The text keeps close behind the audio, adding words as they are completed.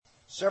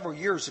Several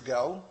years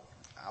ago,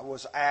 I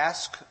was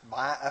asked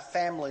by a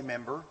family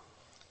member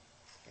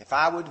if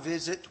I would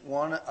visit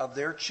one of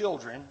their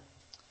children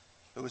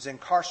who was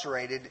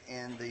incarcerated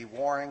in the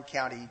Warren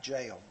County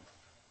Jail.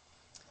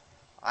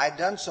 I had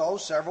done so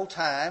several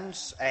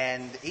times,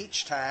 and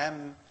each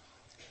time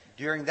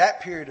during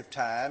that period of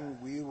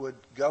time, we would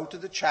go to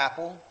the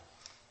chapel.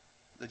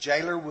 The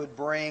jailer would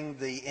bring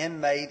the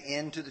inmate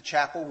into the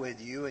chapel with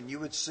you, and you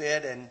would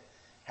sit and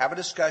have a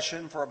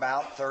discussion for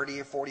about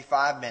 30 or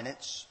 45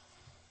 minutes.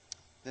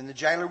 Then the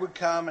jailer would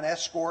come and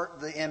escort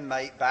the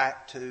inmate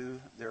back to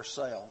their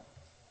cell.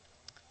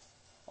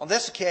 On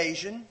this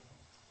occasion,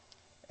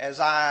 as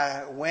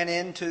I went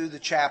into the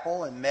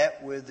chapel and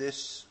met with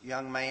this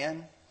young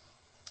man,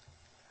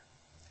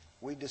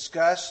 we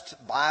discussed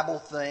Bible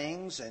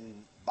things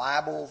and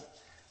Bible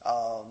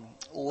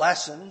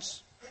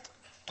lessons,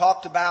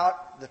 talked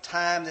about the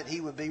time that he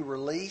would be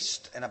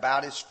released and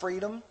about his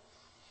freedom,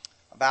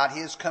 about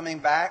his coming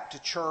back to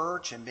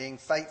church and being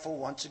faithful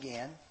once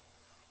again.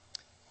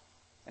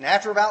 And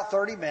after about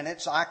 30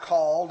 minutes, I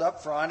called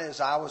up front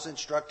as I was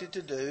instructed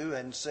to do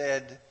and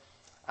said,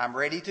 "I'm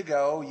ready to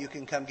go. You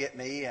can come get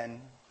me,"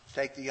 and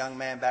take the young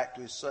man back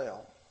to his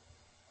cell.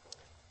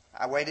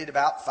 I waited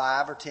about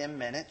 5 or 10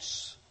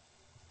 minutes.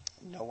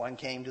 No one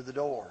came to the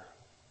door.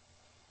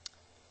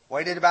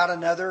 Waited about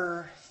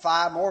another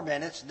 5 more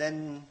minutes,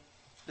 then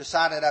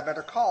decided I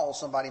better call.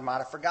 Somebody might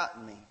have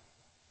forgotten me.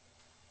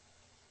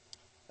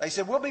 They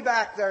said, "We'll be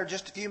back there in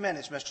just a few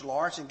minutes, Mr.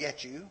 Lawrence, and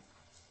get you."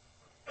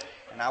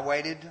 And I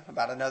waited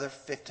about another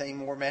 15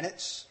 more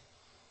minutes.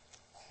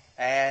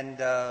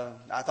 And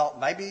I thought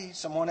maybe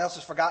someone else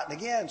has forgotten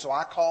again, so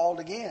I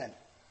called again.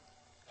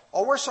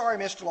 "Oh, we're sorry,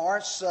 Mr.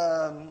 Lawrence.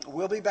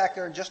 We'll be back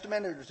there in just a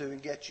minute or two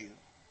and get you."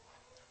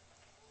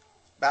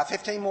 About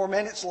 15 more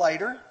minutes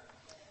later,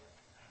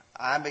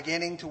 I'm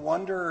beginning to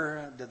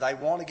wonder, did they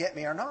want to get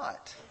me or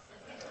not?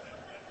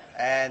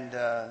 And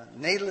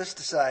needless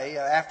to say,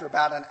 after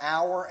about an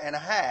hour and a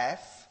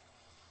half,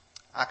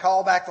 I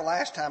called back the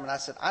last time and I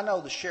said, "I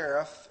know the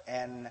sheriff,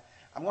 and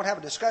I'm going to have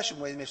a discussion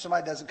with him if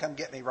somebody doesn't come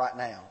get me right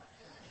now."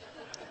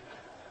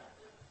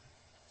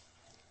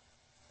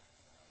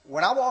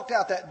 When I walked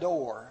out that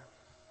door,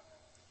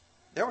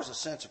 there was a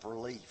sense of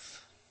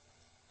relief.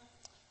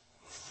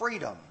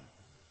 Freedom.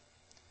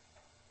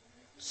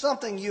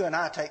 Something you and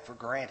I take for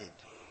granted.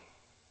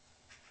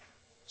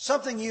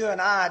 Something you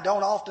and I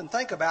don't often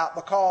think about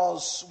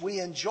because we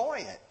enjoy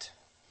it.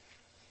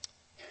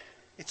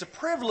 It's a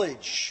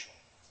privilege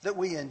that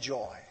we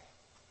enjoy.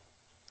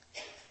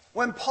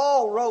 When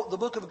Paul wrote the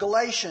book of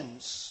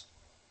Galatians,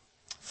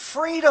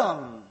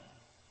 freedom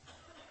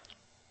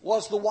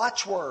was the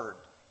watchword.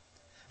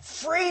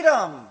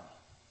 Freedom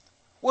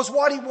was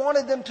what he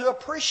wanted them to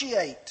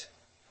appreciate.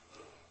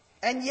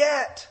 And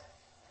yet,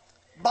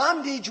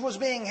 bondage was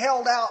being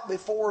held out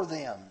before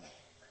them.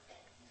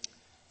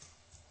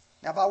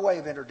 Now, by way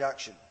of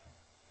introduction,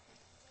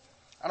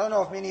 I don't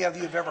know if many of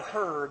you have ever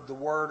heard the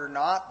word or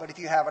not, but if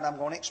you haven't, I'm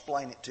going to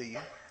explain it to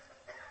you.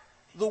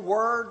 The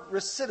word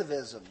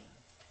recidivism.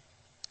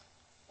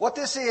 What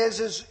this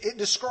is it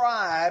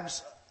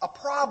describes a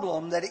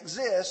problem that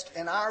exists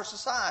in our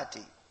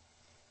society.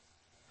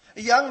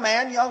 A young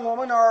man, young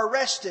woman are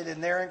arrested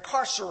and they're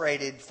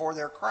incarcerated for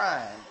their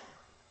crime.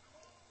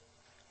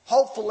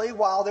 Hopefully,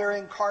 while they're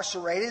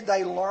incarcerated,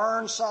 they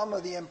learn some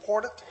of the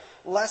important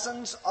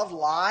lessons of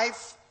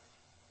life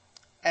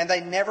and they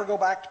never go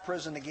back to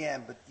prison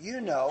again. But you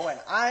know, and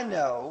I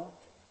know,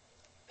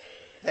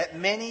 that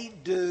many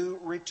do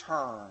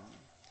return.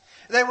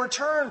 They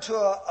return to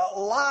a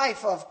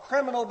life of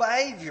criminal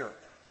behavior.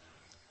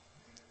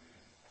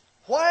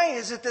 Why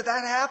is it that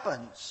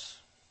happens?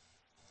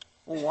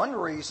 Well, one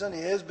reason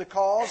is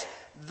because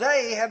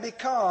they have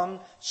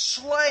become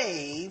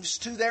slaves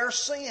to their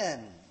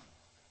sin.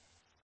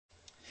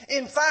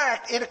 In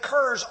fact, it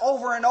occurs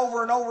over and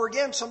over and over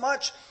again so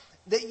much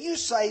that you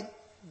say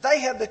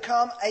they have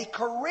become a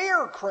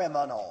career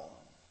criminal.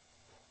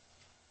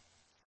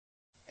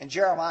 In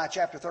Jeremiah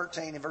chapter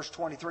 13 and verse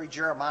 23,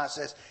 Jeremiah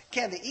says,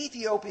 "Can the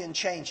Ethiopian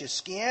change his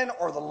skin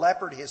or the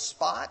leopard his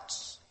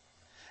spots?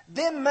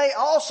 Then may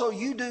also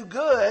you do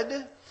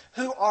good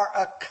who are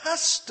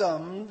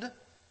accustomed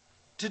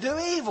to do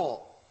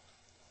evil."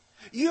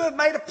 You have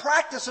made a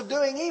practice of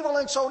doing evil,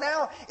 and so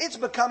now it's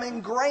become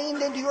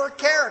ingrained into your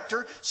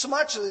character so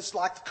much that it's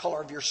like the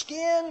color of your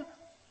skin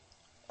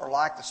or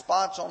like the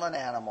spots on an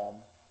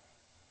animal.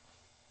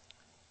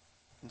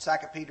 In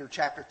 2 Peter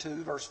chapter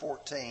 2, verse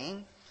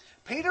 14,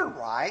 Peter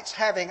writes,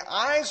 "Having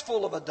eyes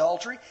full of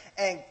adultery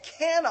and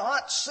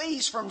cannot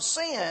cease from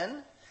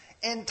sin,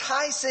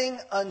 enticing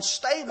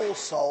unstable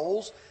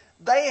souls,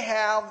 they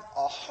have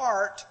a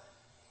heart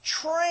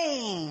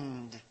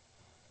trained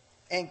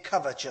in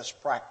covetous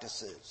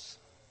practices."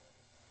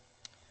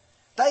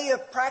 They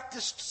have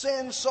practiced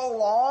sin so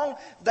long,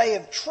 they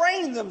have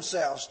trained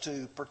themselves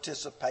to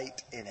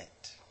participate in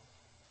it.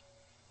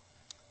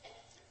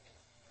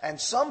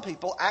 And some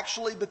people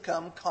actually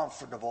become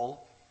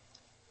comfortable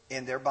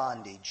in their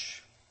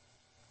bondage.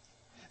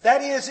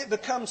 That is, it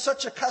becomes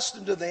such a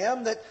custom to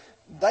them that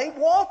they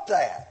want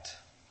that.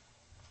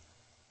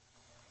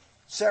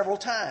 several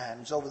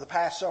times over the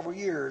past several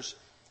years,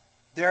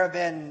 there have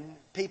been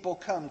people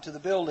come to the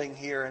building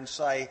here and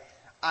say,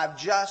 I've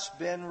just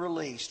been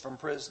released from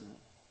prison.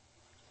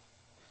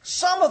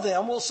 Some of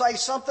them will say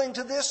something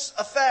to this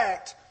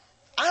effect: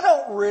 I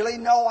don't really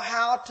know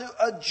how to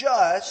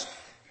adjust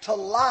to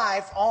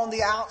life on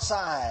the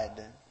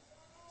outside.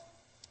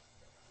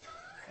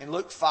 In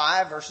Luke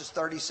 5, verses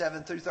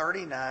 37 through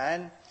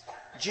 39,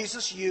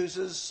 Jesus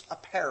uses a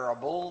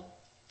parable.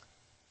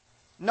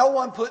 No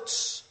one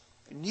puts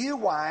new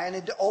wine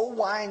into old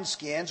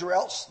wineskins, or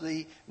else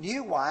the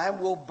new wine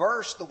will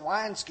burst the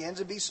wineskins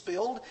and be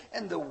spilled,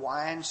 and the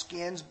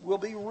wineskins will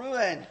be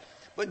ruined.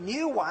 But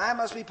new wine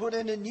must be put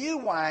into new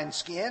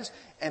wineskins,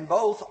 and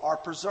both are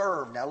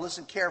preserved. Now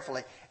listen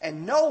carefully.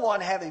 And no one,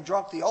 having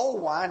drunk the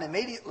old wine,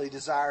 immediately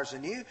desires the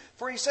new,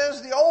 for he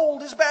says the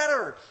old is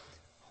better.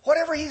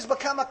 Whatever he's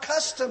become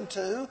accustomed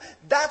to,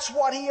 that's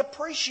what he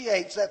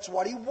appreciates. That's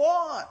what he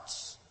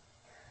wants.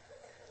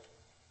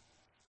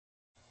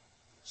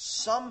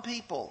 Some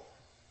people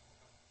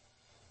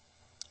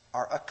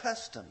are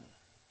accustomed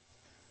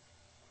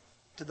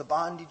to the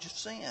bondage of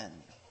sin.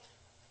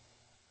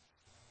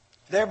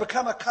 They've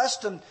become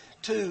accustomed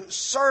to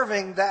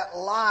serving that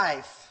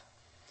life.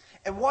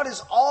 And what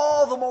is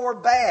all the more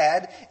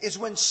bad is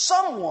when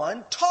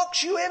someone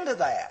talks you into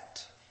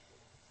that.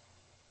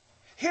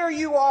 Here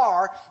you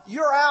are,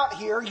 you're out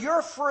here,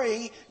 you're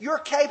free, you're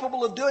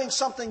capable of doing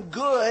something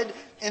good,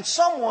 and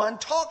someone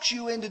talks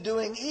you into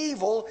doing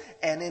evil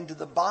and into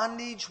the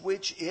bondage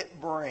which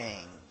it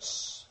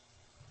brings.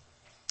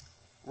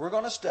 We're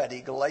going to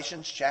study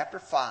Galatians chapter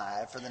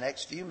 5 for the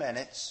next few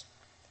minutes.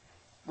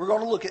 We're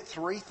going to look at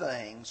three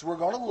things. We're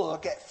going to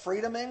look at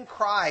freedom in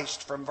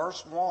Christ from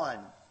verse 1.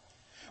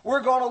 We're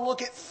going to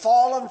look at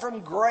fallen from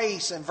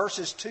grace in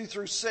verses 2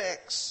 through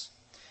 6.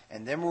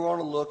 And then we're going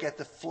to look at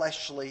the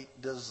fleshly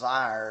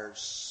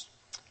desires.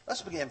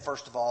 Let's begin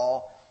first of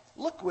all.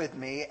 Look with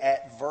me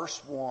at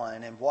verse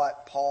 1 and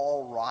what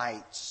Paul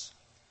writes.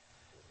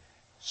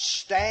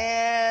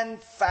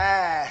 Stand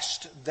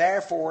fast,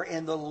 therefore,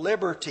 in the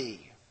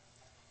liberty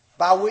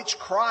by which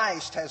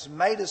Christ has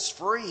made us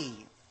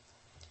free,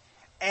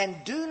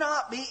 and do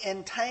not be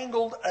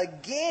entangled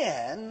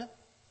again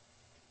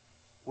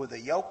with a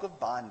yoke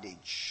of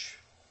bondage.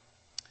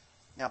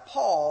 Now,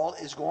 Paul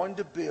is going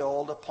to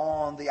build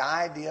upon the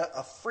idea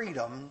of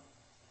freedom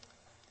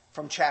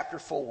from chapter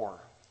 4.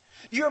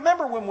 Do you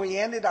remember when we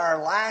ended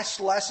our last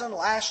lesson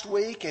last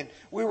week and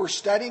we were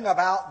studying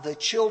about the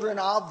children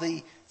of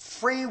the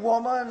free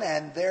woman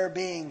and there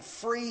being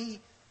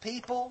free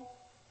people?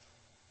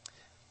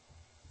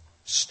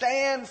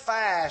 Stand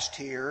fast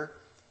here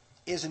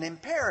is an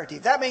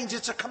imperative. That means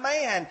it's a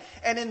command.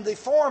 And in the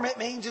form, it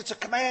means it's a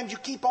command you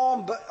keep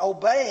on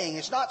obeying.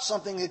 It's not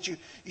something that you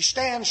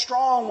stand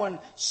strong when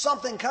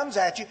something comes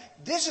at you.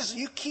 This is,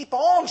 you keep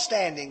on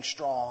standing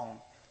strong.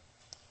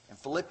 In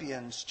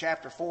Philippians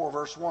chapter 4,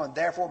 verse 1,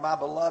 therefore, my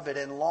beloved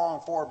and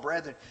longed for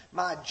brethren,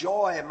 my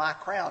joy and my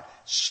crown,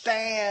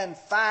 stand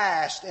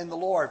fast in the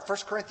Lord. 1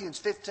 Corinthians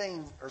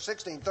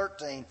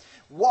 16:13,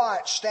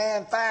 watch,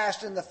 stand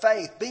fast in the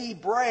faith, be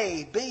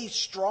brave, be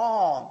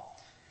strong.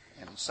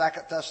 And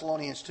 2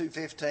 Thessalonians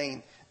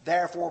 2:15,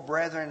 therefore,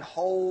 brethren,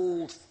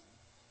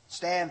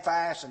 stand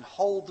fast and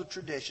hold the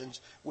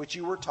traditions which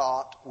you were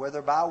taught,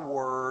 whether by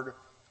word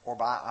or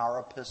by our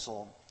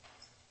epistle.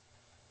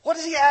 What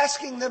is he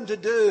asking them to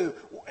do?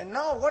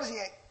 No, what is he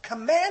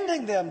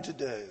commanding them to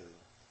do?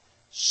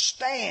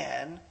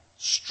 Stand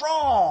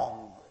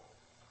strong.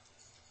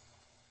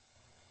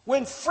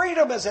 When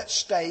freedom is at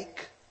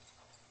stake,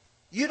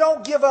 you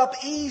don't give up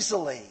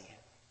easily.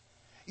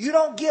 You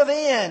don't give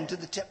in to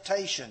the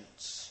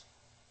temptations.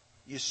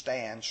 You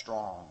stand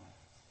strong.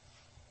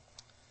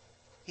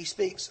 He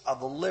speaks of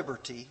the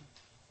liberty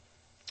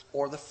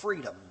or the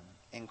freedom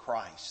in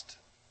Christ.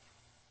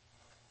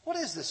 What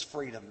is this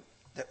freedom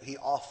that he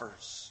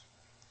offers?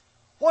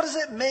 What does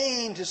it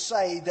mean to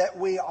say that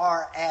we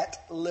are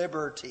at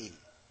liberty?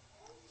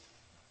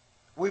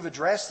 We've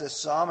addressed this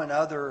some in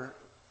other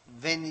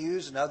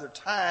venues and other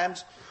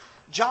times.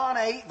 John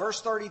 8, verse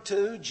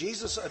 32,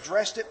 Jesus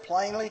addressed it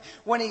plainly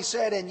when he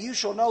said, and you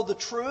shall know the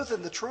truth,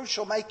 and the truth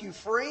shall make you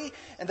free.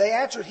 And they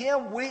answered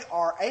him, we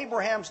are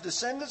Abraham's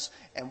descendants,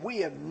 and we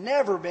have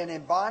never been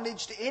in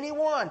bondage to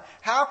anyone.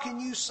 How can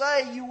you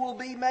say you will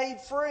be made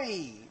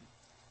free?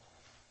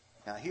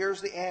 Now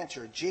here's the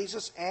answer.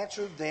 Jesus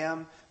answered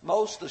them,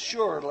 most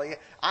assuredly,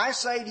 I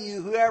say to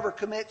you, whoever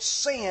commits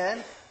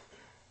sin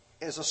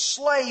is a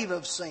slave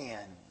of sin.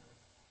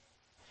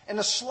 And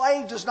the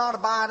slave does not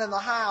abide in the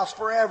house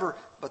forever,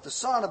 but the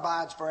Son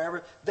abides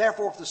forever.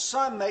 Therefore, if the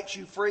Son makes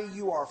you free,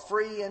 you are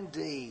free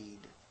indeed.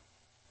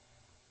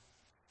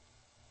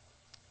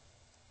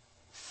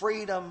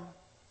 Freedom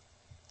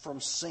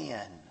from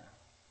sin.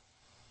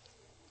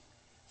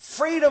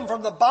 Freedom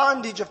from the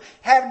bondage of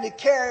having to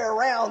carry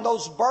around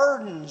those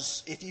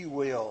burdens, if you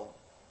will.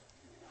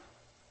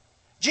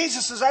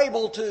 Jesus is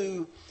able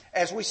to,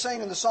 as we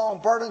sing in the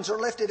song, burdens are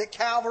lifted at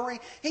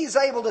Calvary. He's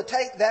able to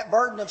take that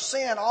burden of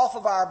sin off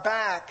of our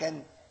back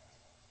and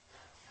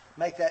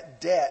make that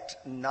debt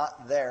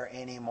not there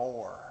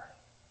anymore.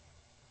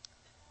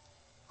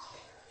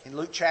 In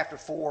Luke chapter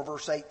 4,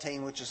 verse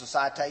 18, which is a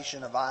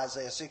citation of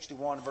Isaiah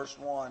 61, verse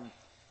 1,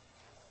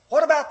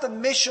 what about the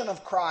mission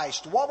of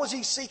Christ? What was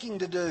he seeking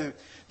to do?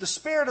 The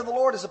Spirit of the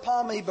Lord is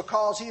upon me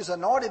because he has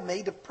anointed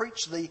me to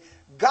preach the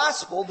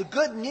gospel, the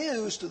good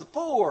news to the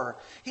poor.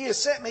 He has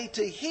sent me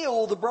to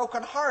heal the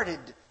brokenhearted,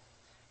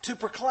 to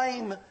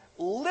proclaim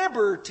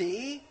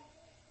liberty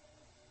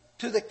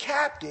to the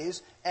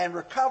captives and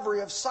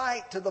recovery of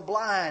sight to the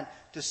blind,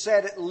 to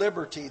set at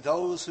liberty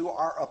those who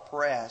are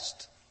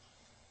oppressed.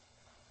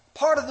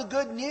 Part of the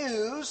good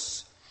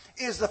news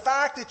is the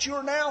fact that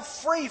you're now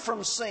free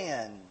from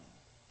sin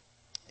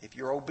if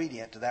you're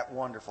obedient to that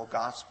wonderful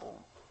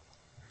gospel.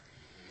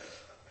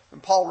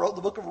 When Paul wrote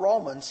the book of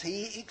Romans,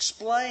 he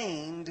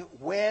explained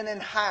when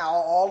and how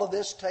all of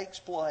this takes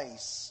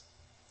place.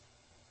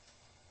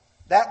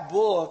 That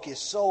book is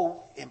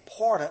so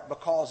important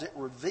because it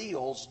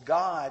reveals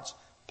God's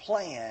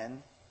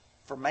plan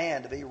for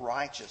man to be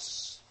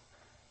righteous.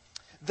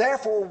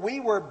 Therefore, we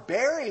were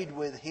buried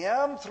with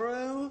him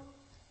through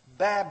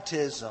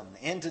baptism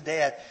into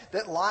death.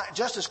 That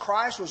just as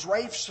Christ was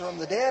raised from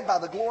the dead by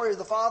the glory of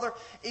the Father,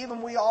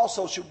 even we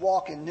also should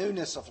walk in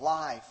newness of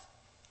life.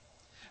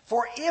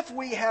 For if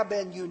we have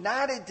been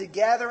united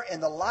together in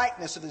the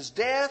likeness of his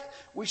death,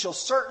 we shall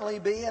certainly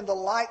be in the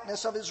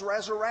likeness of his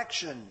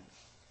resurrection.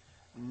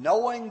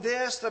 Knowing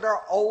this, that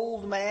our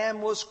old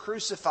man was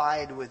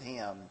crucified with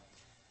him,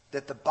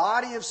 that the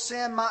body of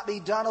sin might be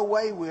done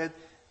away with.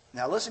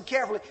 Now listen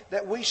carefully,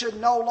 that we should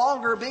no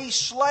longer be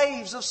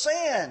slaves of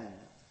sin.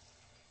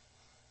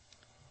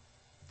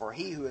 For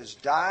he who has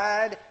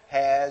died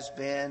has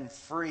been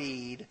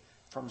freed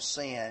from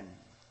sin.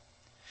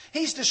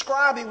 He's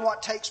describing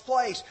what takes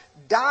place.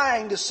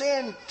 Dying to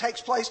sin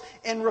takes place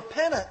in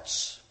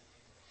repentance.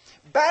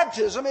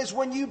 Baptism is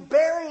when you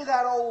bury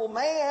that old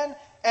man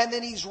and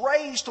then he's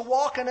raised to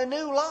walk in a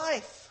new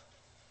life.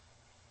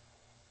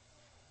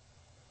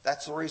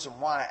 That's the reason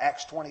why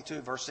Acts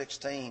 22 verse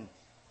 16,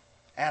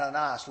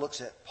 Ananias looks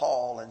at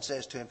Paul and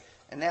says to him,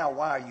 "And now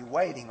why are you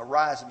waiting?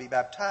 Arise and be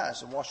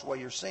baptized and wash away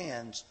your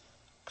sins,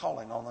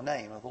 calling on the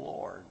name of the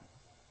Lord."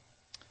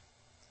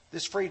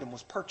 This freedom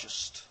was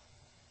purchased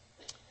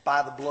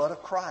by the blood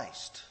of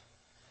Christ.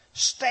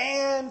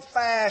 Stand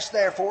fast,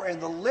 therefore, in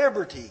the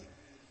liberty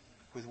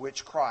with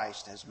which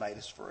Christ has made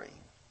us free.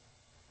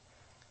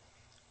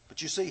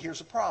 But you see,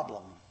 here's a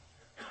problem.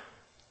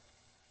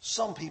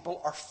 Some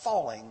people are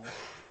falling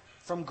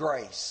from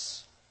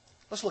grace.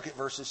 Let's look at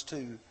verses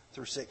 2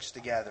 through 6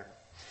 together.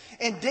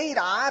 Indeed,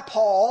 I,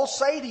 Paul,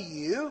 say to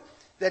you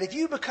that if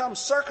you become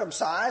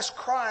circumcised,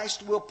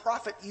 Christ will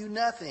profit you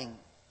nothing.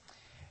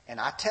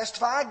 And I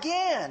testify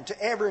again to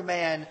every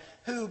man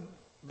who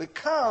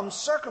becomes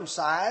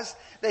circumcised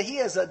that he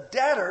is a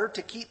debtor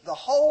to keep the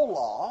whole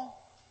law.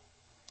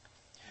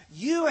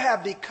 You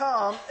have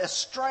become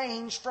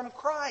estranged from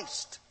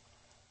Christ.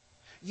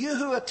 You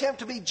who attempt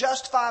to be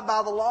justified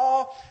by the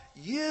law,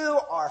 you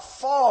are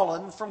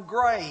fallen from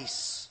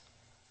grace.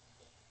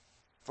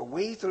 For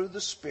we, through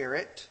the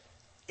Spirit,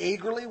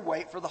 eagerly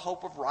wait for the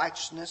hope of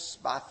righteousness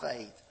by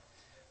faith.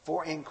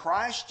 For in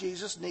Christ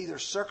Jesus neither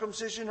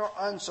circumcision nor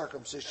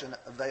uncircumcision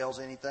avails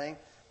anything,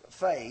 but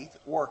faith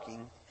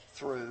working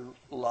through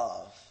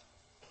love.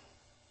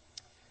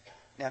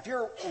 Now, if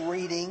you're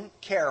reading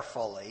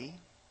carefully,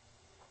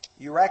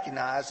 you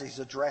recognize he's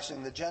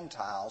addressing the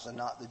Gentiles and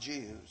not the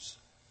Jews.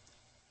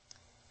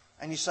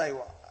 And you say,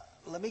 well,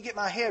 let me get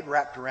my head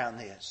wrapped around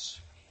this.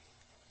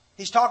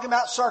 He's talking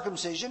about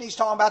circumcision. He's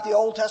talking about the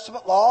Old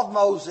Testament law of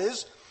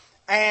Moses.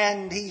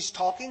 And he's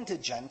talking to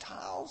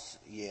Gentiles.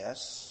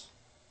 Yes.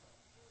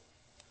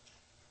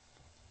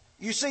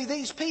 You see,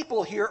 these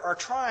people here are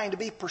trying to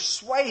be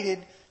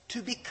persuaded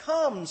to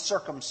become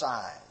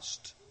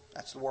circumcised.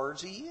 That's the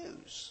words he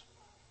used.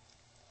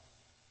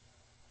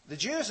 The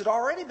Jews had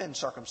already been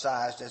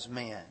circumcised as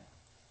men.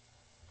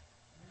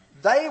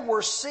 They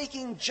were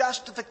seeking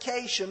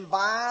justification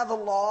by the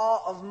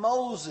law of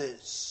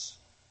Moses.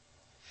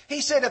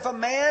 He said if a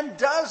man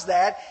does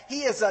that,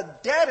 he is a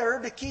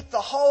debtor to keep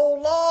the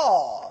whole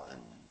law.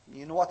 And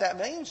you know what that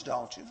means,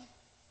 don't you?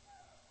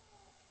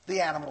 The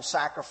animal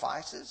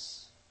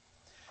sacrifices.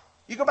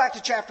 You go back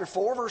to chapter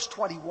 4, verse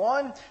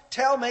 21.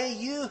 Tell me,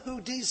 you who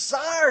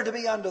desire to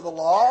be under the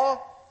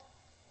law,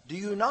 do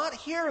you not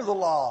hear the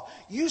law?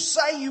 You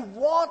say you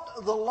want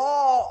the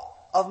law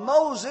of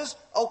Moses.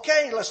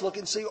 Okay, let's look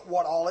and see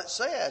what all it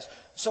says.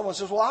 Someone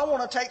says, well, I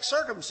want to take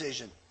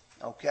circumcision.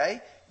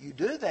 Okay, you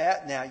do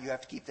that. Now you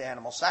have to keep the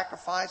animal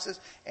sacrifices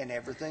and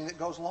everything that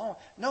goes along.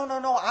 No.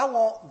 I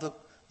want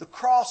the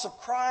cross of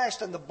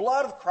Christ and the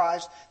blood of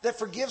Christ that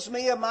forgives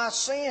me of my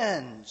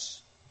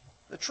sins.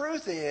 The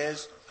truth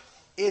is,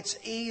 it's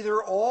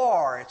either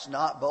or. It's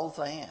not both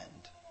and.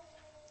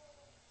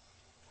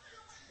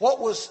 What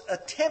was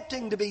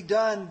attempting to be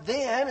done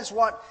then is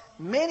what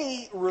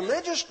many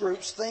religious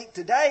groups think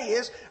today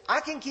is,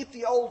 I can keep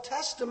the Old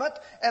Testament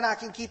and I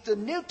can keep the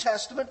New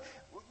Testament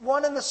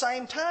one and the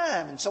same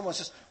time. And someone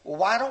says, well,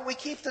 why don't we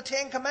keep the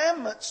Ten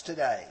Commandments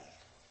today?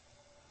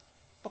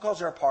 Because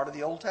they're a part of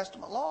the Old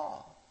Testament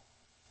law.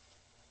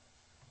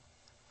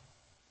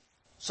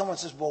 Someone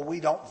says, well, we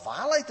don't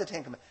violate the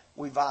Ten Commandments.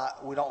 We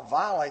don't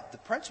violate the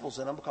principles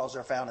in them because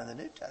they're found in the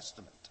New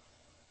Testament.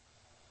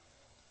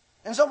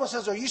 And someone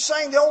says, are you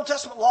saying the Old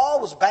Testament law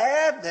was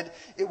bad, that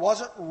it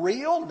wasn't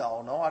real?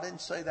 No, I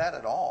didn't say that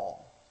at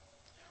all.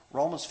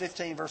 Romans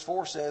 15 verse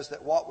 4 says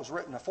that what was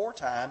written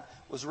aforetime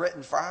was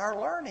written for our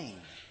learning.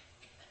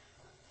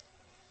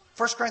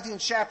 1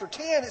 Corinthians chapter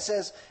 10, it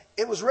says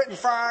it was written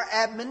for our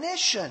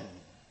admonition.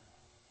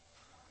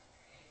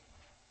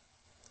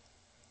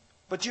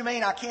 But you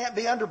mean I can't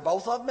be under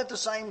both of them at the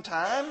same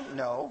time?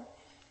 No.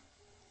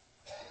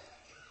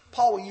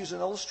 Paul will use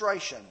an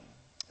illustration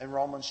in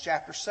Romans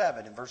chapter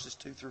 7 in verses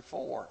 2 through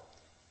 4.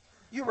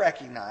 You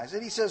recognize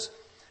it. He says,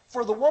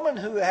 for the woman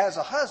who has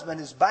a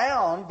husband is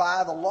bound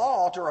by the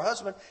law to her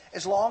husband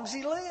as long as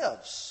he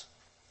lives.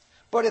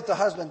 But if the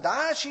husband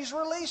dies, she's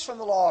released from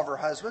the law of her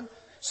husband.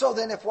 So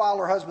then if while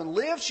her husband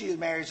lives she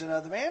marries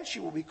another man, she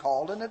will be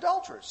called an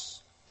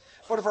adulteress.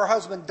 But if her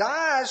husband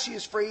dies, she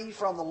is free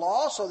from the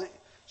law, so that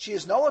she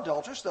is no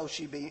adulteress, though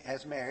she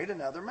has married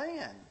another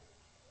man.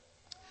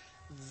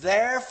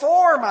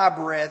 Therefore, my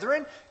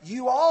brethren,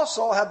 you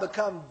also have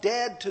become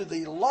dead to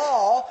the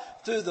law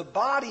through the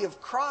body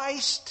of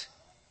Christ,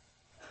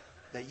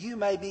 that you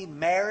may be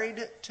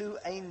married to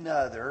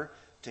another,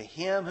 to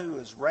him who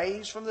is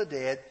raised from the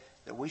dead,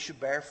 that we should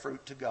bear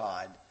fruit to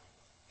God.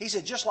 He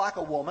said, just like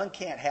a woman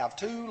can't have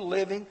two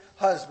living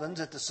husbands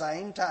at the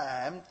same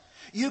time,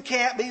 you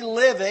can't be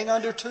living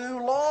under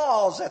two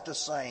laws at the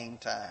same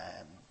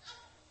time.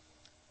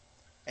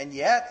 And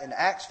yet, in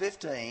Acts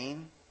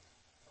 15,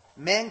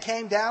 men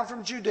came down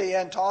from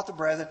Judea and taught the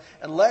brethren,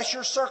 unless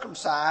you're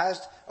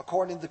circumcised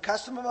according to the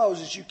custom of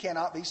Moses, you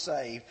cannot be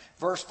saved.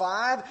 Verse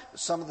 5,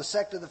 some of the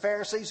sect of the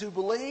Pharisees who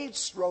believed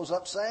rose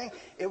up saying,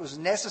 it was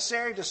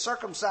necessary to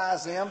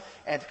circumcise them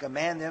and to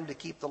command them to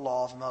keep the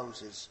law of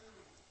Moses.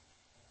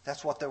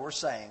 That's what they were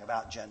saying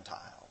about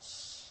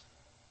Gentiles.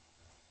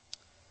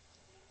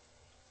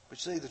 But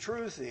see, the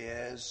truth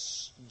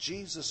is,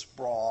 Jesus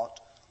brought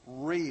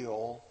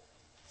real,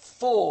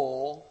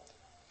 full,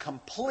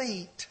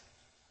 complete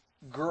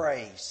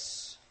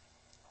grace.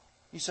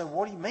 You say,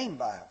 what do you mean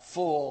by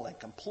full and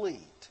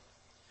complete?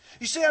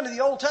 You see, under the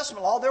Old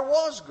Testament law, there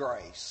was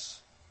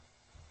grace.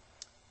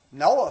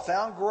 Noah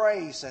found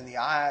grace in the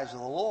eyes of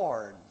the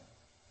Lord.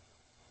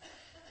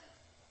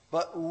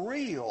 But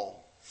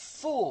real,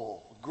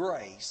 full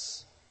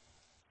grace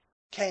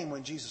came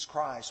when Jesus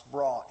Christ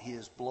brought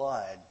his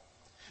blood.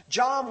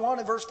 John 1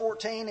 and verse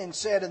 14, and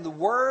said, and the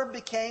Word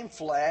became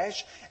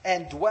flesh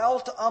and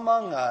dwelt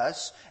among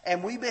us,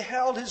 and we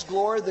beheld his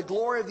glory, the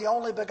glory of the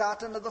only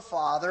begotten of the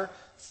Father,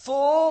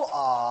 full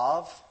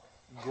of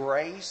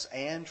grace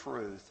and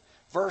truth.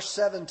 Verse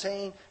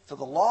 17, for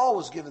the law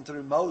was given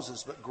through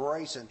Moses, but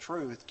grace and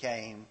truth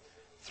came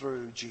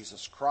through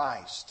Jesus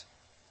Christ.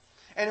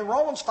 And in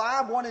Romans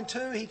 5, 1 and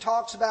 2, he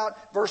talks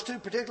about, verse 2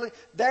 particularly,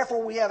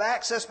 therefore we have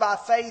access by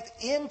faith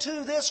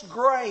into this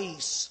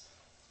grace.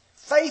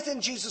 Faith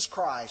in Jesus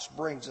Christ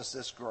brings us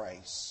this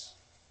grace.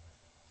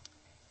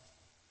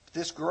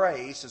 This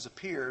grace has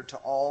appeared to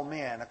all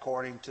men,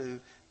 according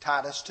to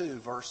Titus 2,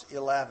 verse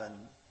 11.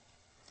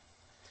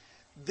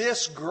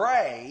 This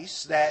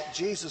grace that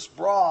Jesus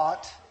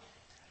brought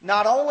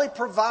not only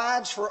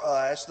provides for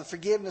us the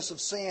forgiveness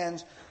of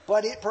sins,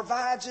 but it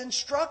provides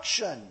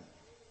instruction,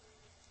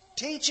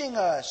 teaching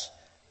us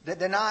that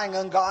denying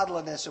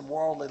ungodliness and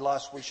worldly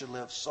lust, we should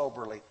live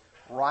soberly,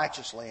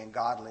 righteously, and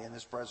godly in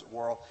this present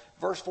world.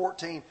 Verse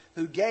 14,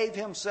 who gave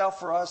himself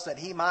for us that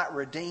he might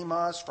redeem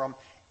us from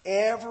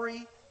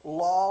every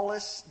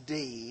lawless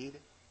deed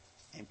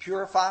and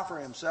purify for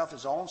himself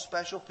his own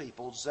special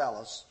people,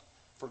 zealous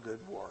for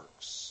good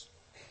works.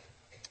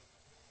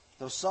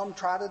 Though some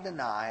try to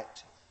deny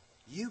it,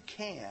 you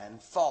can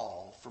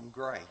fall from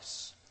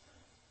grace.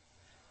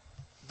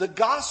 The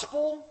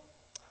gospel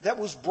that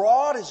was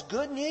brought is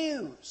good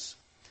news.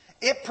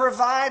 It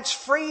provides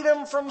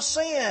freedom from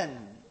sin.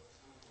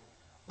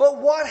 But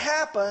what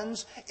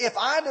happens if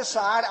I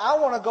decide I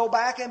want to go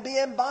back and be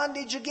in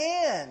bondage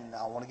again?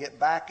 I want to get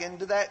back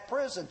into that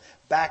prison,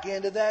 back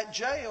into that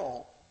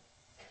jail.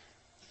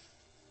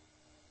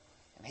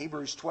 In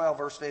Hebrews 12,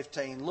 verse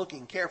 15,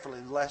 looking carefully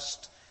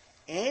lest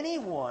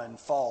anyone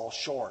fall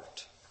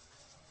short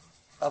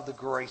of the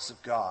grace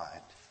of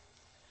God,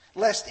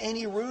 lest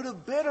any root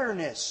of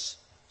bitterness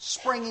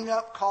springing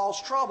up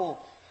cause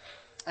trouble,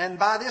 and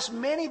by this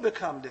many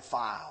become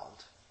defiled.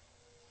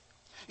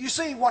 You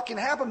see, what can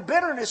happen,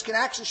 bitterness can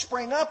actually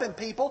spring up in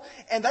people,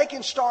 and they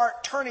can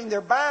start turning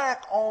their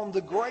back on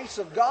the grace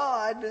of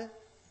God.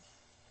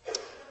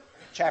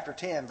 Chapter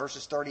 10,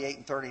 verses 38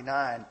 and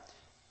 39.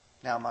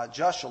 Now, my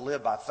just shall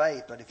live by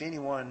faith, but if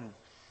anyone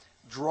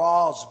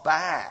draws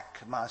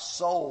back, my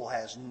soul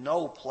has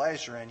no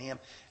pleasure in him.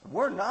 And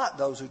we're not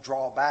those who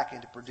draw back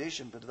into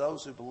perdition, but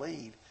those who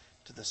believe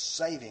to the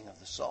saving of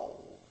the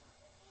soul.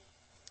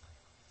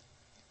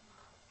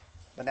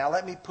 But now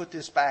let me put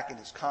this back in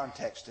its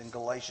context in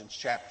Galatians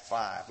chapter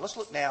 5. Let's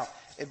look now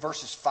at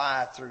verses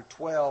 5 through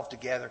 12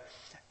 together.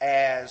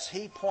 as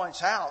he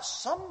points out,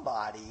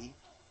 somebody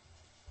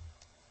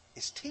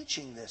is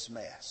teaching this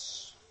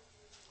mess.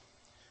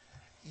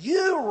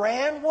 You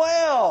ran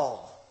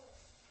well.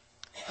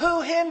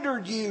 Who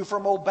hindered you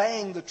from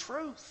obeying the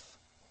truth?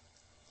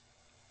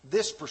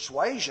 This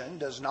persuasion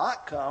does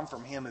not come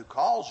from him who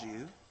calls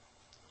you.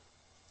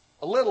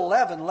 A little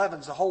leaven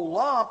leavens the whole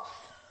lump.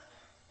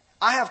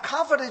 I have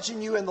confidence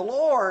in you in the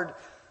Lord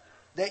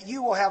that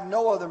you will have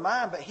no other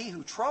mind, but he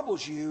who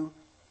troubles you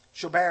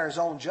shall bear his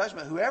own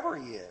judgment, whoever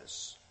he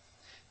is.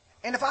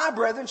 And if I,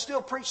 brethren,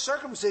 still preach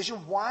circumcision,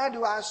 why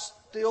do I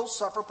still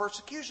suffer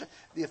persecution?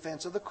 The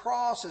offense of the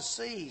cross has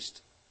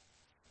ceased.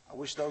 I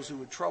wish those who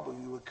would trouble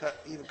you would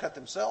even cut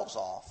themselves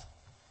off.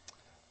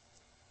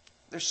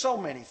 There's so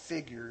many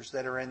figures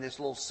that are in this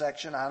little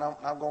section. I'm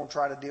not going to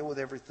try to deal with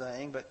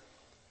everything, but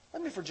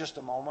let me for just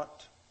a moment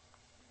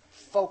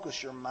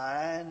focus your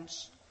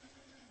minds.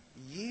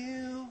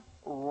 You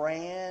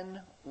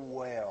ran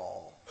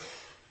well.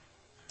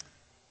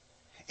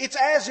 It's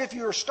as if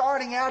you're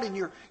starting out and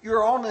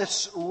you're on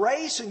this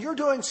race and you're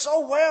doing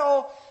so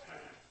well,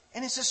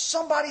 and it's as if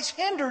somebody's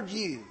hindered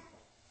you.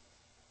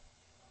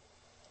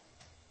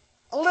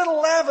 A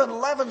little leaven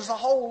leavens the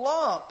whole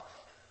lump.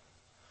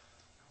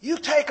 You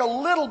take a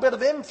little bit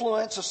of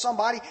influence of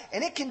somebody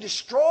and it can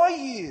destroy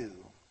you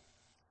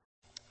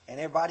and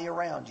everybody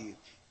around you.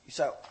 You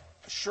say,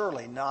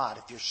 surely not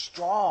if you're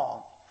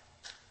strong.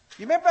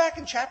 You remember back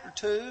in chapter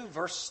 2,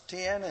 verse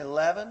 10 and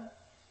 11,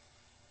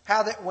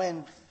 how that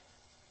when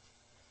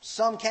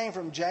some came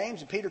from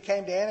James and Peter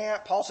came to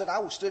Antioch, Paul said, I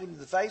withstood him to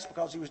the face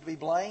because he was to be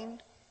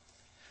blamed.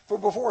 For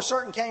before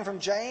certain came from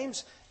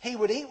James, he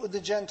would eat with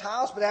the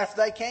Gentiles, but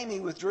after they came, he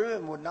withdrew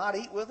and would not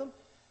eat with them.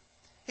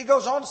 He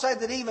goes on to say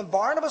that even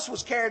Barnabas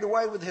was carried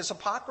away with his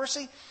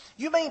hypocrisy.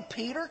 You mean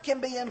Peter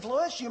can be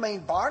influenced? You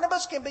mean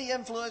Barnabas can be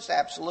influenced?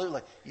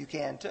 Absolutely. You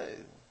can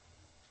too.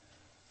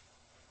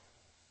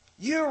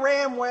 You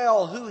ran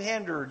well. Who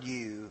hindered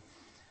you?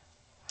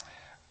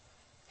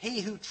 He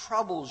who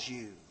troubles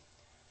you.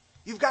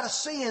 You've got to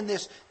see in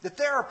this that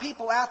there are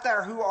people out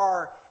there who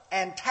are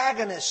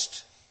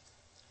antagonists.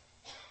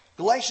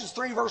 Galatians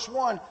 3 verse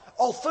 1,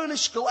 O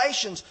foolish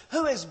Galatians,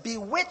 who has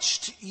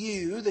bewitched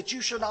you that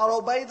you should not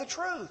obey the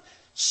truth?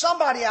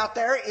 Somebody out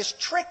there is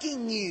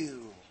tricking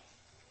you.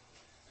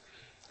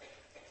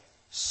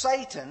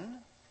 Satan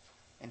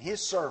and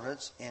his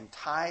servants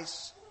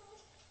entice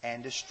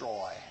and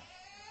destroy.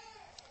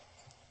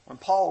 When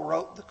Paul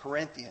wrote the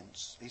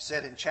Corinthians, he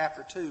said in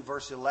chapter 2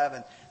 verse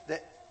 11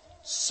 that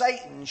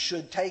Satan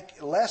should take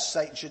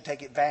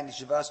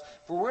advantage of us,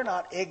 for we're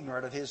not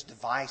ignorant of his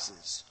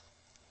devices.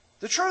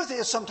 The truth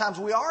is sometimes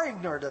we are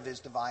ignorant of his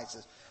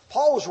devices.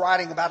 Paul was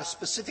writing about a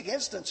specific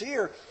instance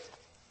here,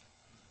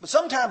 but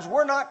sometimes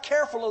we're not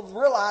careful of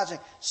realizing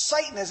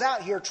Satan is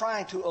out here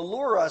trying to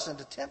allure us and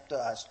to tempt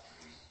us.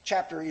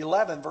 Chapter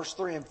 11, verse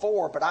 3 and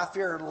 4, but I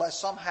fear lest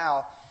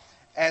somehow,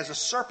 as a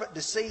serpent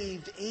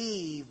deceived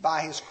Eve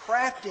by his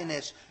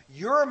craftiness,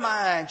 your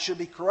mind should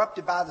be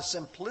corrupted by the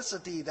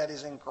simplicity that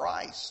is in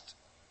Christ.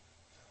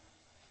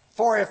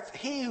 For if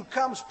he who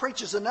comes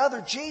preaches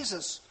another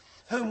Jesus,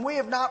 whom we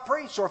have not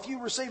preached, or if you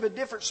receive a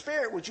different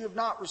spirit which you have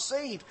not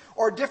received,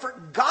 or a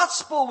different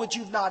gospel which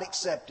you've not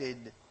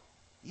accepted,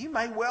 you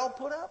may well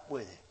put up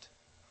with it.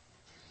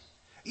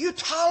 You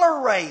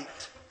tolerate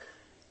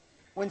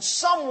when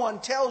someone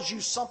tells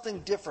you something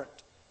different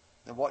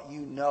than what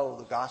you know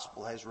the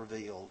gospel has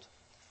revealed.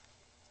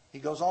 He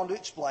goes on to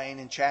explain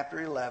in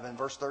chapter 11,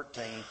 verse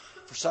 13,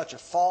 for such are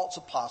false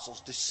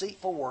apostles,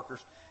 deceitful workers,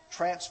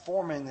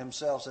 transforming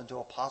themselves into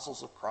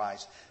apostles of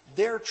Christ.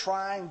 They're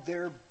trying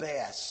their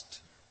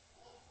best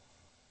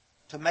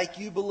to make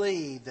you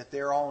believe that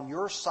they're on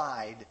your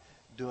side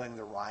doing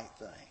the right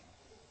thing.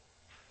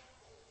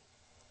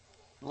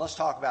 And let's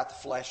talk about the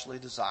fleshly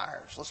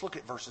desires. Let's look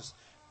at verses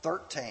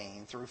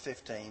 13 through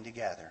 15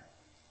 together.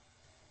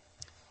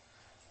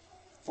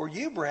 For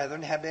you,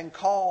 brethren, have been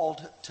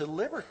called to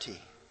liberty.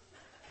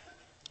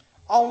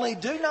 Only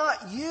do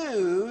not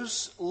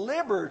use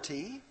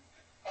liberty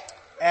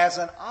as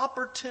an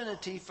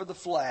opportunity for the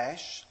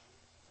flesh,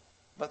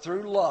 but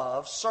through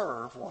love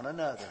serve one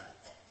another.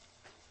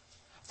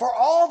 For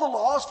all the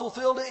law is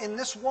fulfilled in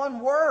this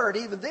one word,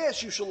 even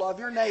this, you shall love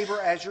your neighbor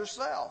as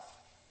yourself.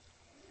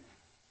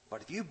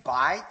 But if you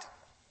bite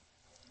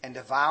and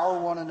devour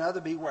one another,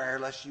 beware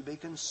lest you be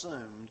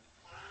consumed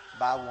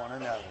by one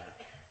another.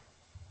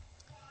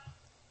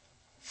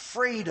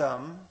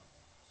 Freedom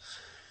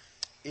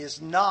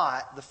is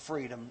not the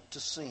freedom to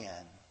sin.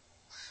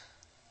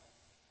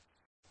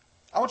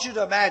 I want you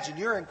to imagine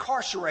you're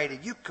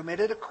incarcerated. You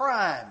committed a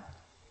crime.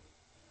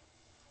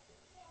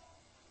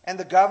 And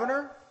the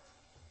governor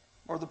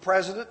or the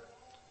president,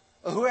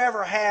 or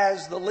whoever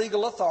has the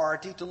legal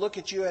authority to look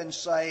at you and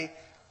say,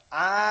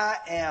 I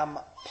am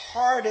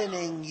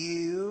pardoning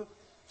you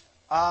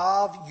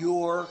of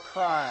your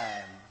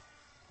crime.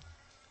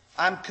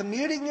 I'm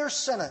commuting your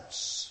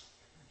sentence.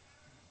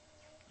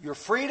 You're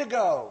free to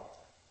go.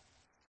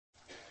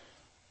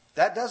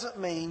 That doesn't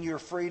mean you're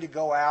free to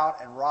go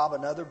out and rob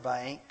another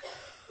bank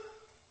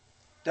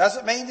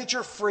Doesn't mean that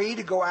you're free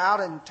to go out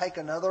and take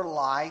another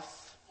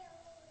life.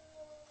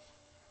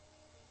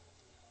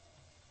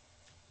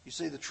 You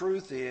see, the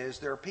truth is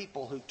there are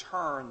people who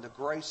turn the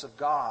grace of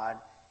God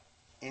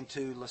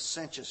into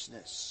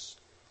licentiousness.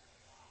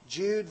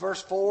 Jude,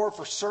 verse 4,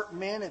 for certain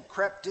men had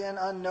crept in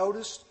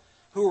unnoticed,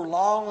 who were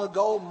long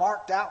ago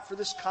marked out for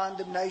this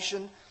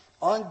condemnation,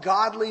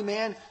 ungodly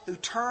men who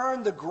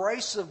turn the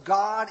grace of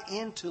God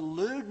into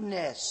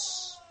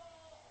lewdness.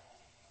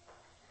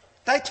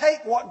 They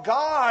take what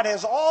God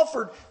has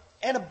offered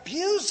and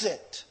abuse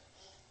it.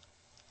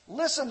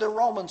 Listen to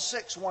Romans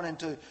 6, 1 and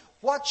 2.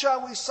 What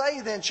shall we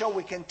say then? Shall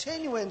we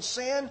continue in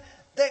sin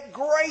that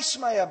grace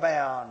may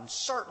abound?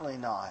 Certainly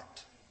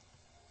not.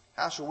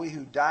 How shall we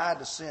who died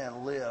to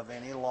sin live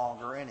any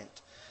longer in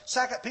it? 2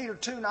 Peter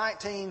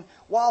 2:19,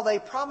 while they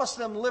promise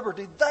them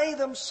liberty, they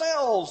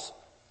themselves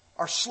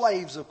are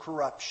slaves of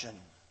corruption.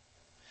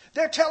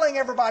 They're telling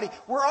everybody,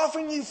 we're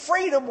offering you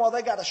freedom while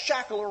they got a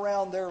shackle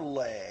around their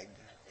leg.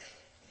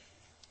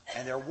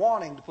 And they're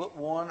wanting to put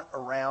one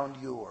around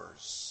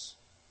yours.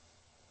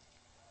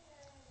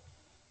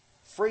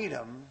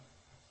 Freedom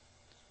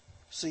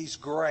sees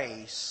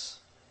grace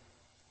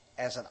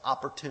as an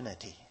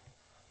opportunity.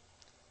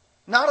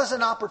 Not as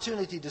an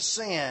opportunity to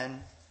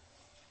sin,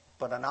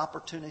 but an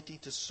opportunity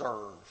to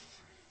serve.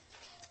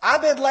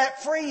 I've been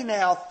let free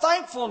now.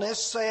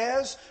 Thankfulness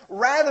says,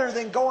 rather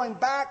than going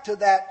back to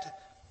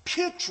that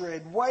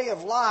putrid way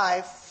of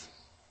life,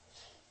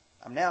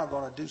 I'm now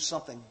going to do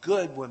something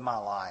good with my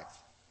life.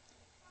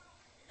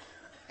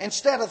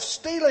 Instead of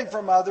stealing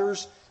from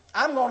others,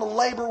 I'm going to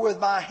labor with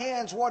my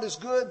hands what is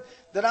good,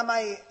 that I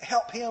may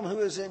help him who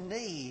is in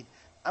need.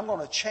 I'm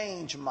going to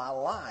change my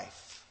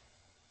life.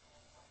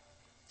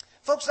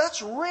 Folks,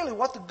 that's really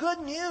what the good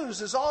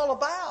news is all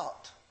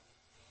about.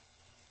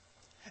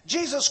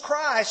 Jesus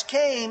Christ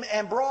came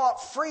and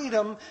brought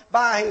freedom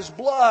by His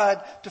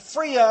blood to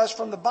free us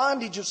from the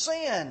bondage of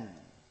sin,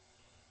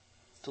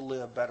 to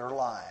live better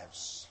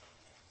lives.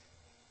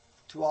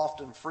 Too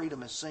often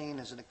freedom is seen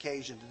as an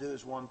occasion to do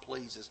as one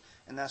pleases,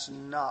 and that's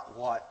not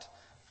what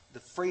the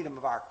freedom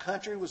of our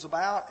country was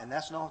about, and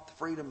that's not what the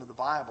freedom of the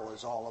Bible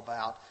is all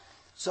about.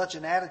 Such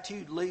an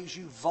attitude leaves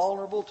you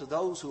vulnerable to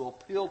those who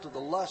appeal to the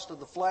lust of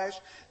the flesh,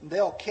 and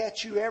they'll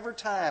catch you every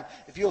time.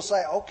 If you'll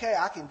say, okay,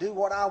 I can do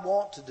what I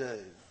want to do,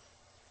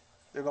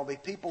 there are going to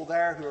be people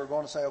there who are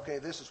going to say, okay,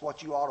 this is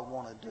what you ought to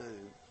want to do.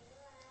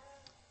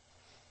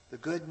 The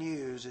good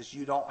news is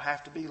you don't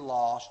have to be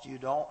lost. You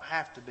don't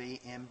have to be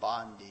in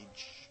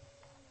bondage.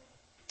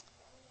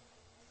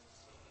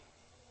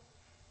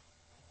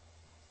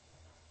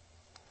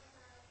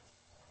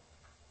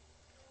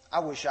 I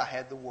wish I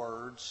had the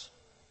words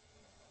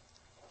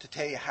to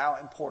tell you how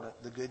important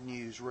the good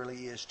news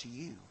really is to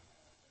you,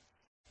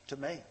 to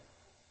me.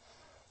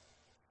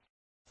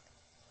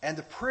 And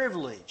the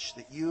privilege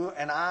that you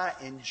and I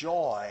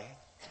enjoy,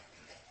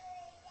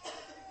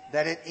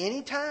 that at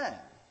any time,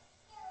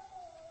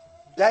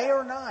 day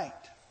or night,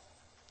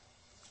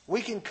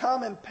 we can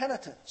come in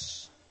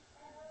penitence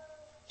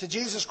to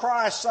Jesus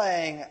Christ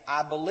saying,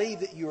 I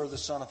believe that you are the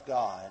Son of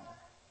God.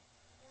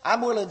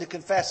 I'm willing to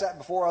confess that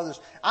before others.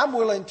 I'm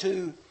willing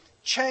to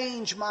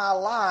change my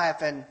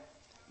life, and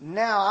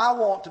now I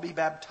want to be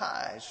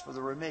baptized for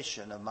the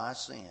remission of my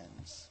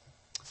sins.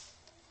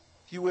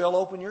 If you will,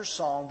 open your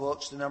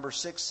songbooks to number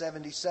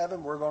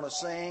 677. We're going to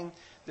sing,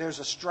 There's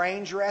a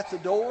Stranger at the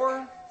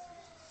Door.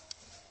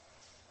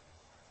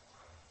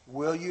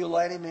 Will you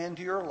let Him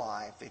into your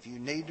life? If you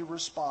need to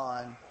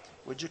respond,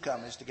 would you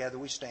come as together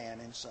we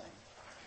stand and sing?